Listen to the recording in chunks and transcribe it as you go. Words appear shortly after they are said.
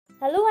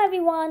Hello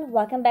everyone,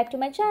 welcome back to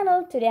my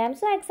channel. Today I'm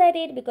so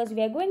excited because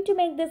we are going to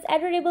make this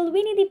adorable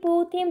Winnie the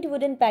Pooh themed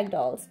wooden pack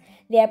dolls.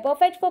 They are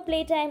perfect for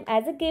playtime,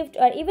 as a gift,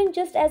 or even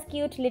just as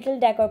cute little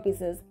decor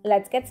pieces.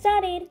 Let's get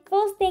started.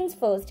 First things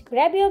first,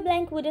 grab your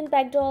blank wooden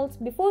pack dolls.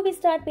 Before we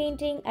start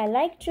painting, I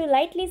like to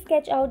lightly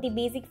sketch out the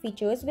basic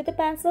features with a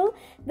pencil.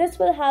 This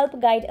will help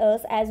guide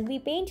us as we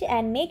paint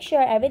and make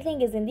sure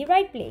everything is in the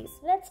right place.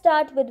 Let's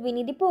start with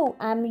Winnie the Pooh.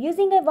 I'm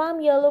using a warm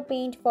yellow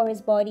paint for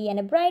his body and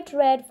a bright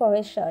red for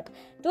his shirt.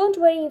 Don't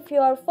worry if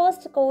your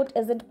first coat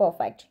isn't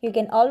perfect. You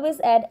can always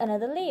add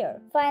another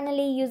layer.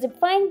 Finally, use a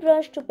fine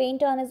brush to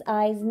paint on his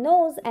eyes,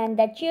 nose, and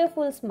that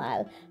cheerful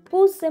smile.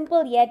 Pooh's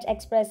simple yet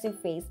expressive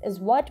face is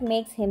what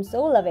makes him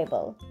so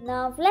lovable.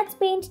 Now let's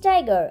paint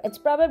Tiger. It's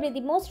probably the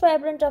most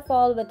vibrant of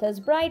all with his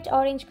bright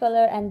orange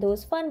color and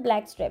those fun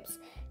black strips.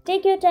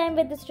 Take your time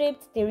with the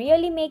strips, they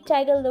really make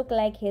Tiger look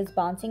like he's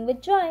bouncing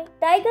with joy.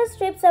 Tiger's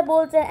strips are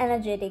bold and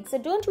energetic, so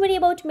don't worry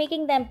about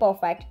making them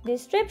perfect.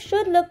 These strips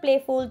should look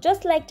playful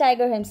just like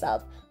Tiger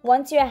himself.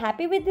 Once you are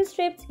happy with the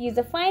strips, use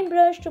a fine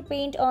brush to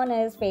paint on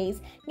his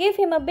face. Give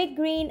him a big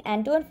grin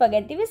and don't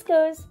forget the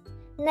whiskers.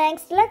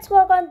 Next, let's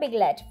work on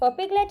Piglet. For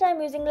Piglet,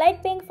 I'm using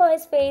light pink for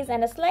his face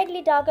and a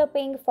slightly darker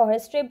pink for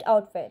his stripped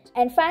outfit.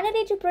 And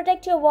finally, to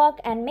protect your work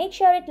and make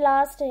sure it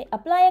lasts,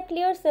 apply a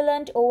clear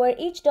sealant over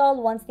each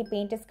doll once the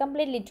paint is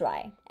completely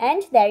dry.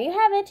 And there you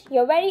have it,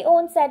 your very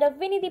own set of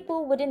Winnie the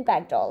Pooh wooden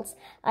pack dolls.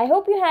 I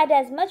hope you had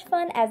as much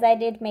fun as I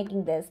did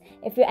making this.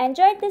 If you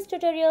enjoyed this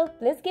tutorial,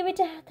 please give it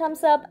a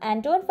thumbs up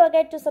and don't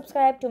forget to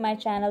subscribe to my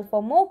channel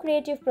for more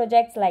creative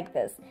projects like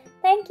this.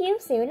 Thank you,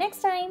 see you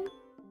next time.